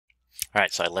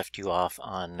Alright, so I left you off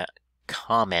on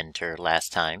commenter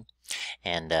last time,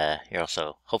 and you're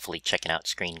also hopefully checking out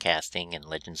screencasting and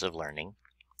Legends of Learning.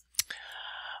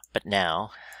 But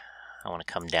now I want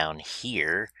to come down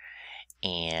here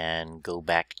and go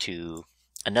back to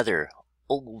another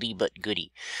oldie but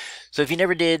goodie. So if you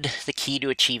never did the key to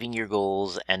achieving your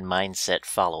goals and mindset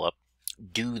follow-up,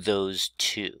 do those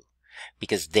two,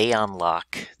 because they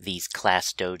unlock these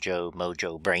Classdojo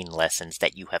Mojo brain lessons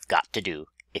that you have got to do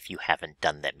if you haven't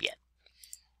done them yet.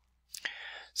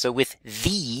 So with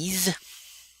these,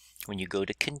 when you go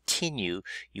to continue,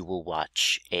 you will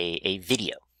watch a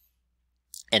video.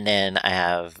 And then I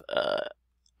have a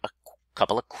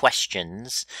couple of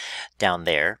questions down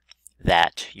there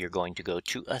that you're going to go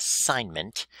to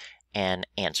assignment and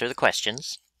answer the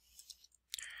questions.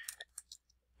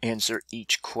 Answer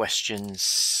each question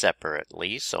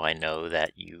separately so I know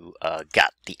that you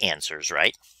got the answers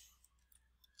right.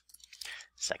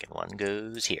 Second one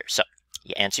goes here. So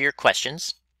you answer your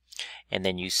questions and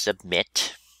then you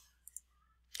submit.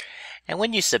 And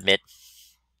when you submit,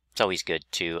 it's always good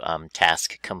to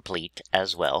task complete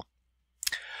as well.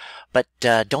 But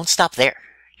don't stop there.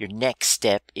 Your next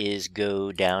step is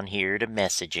go down here to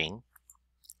messaging,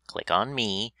 click on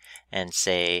me, and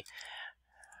say,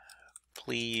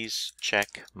 please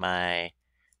check my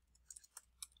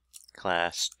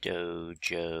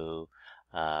Classdojo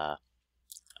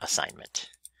assignment.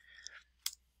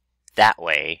 That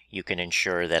way you can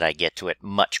ensure that I get to it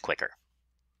much quicker.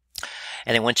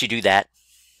 And then once you do that,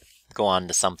 go on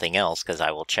to something else, because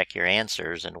I will check your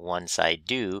answers, and once I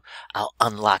do, I'll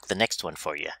unlock the next one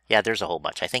for you. Yeah, there's a whole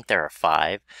bunch. I think there are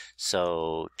 5,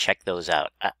 so check those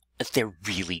out. They're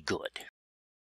really good.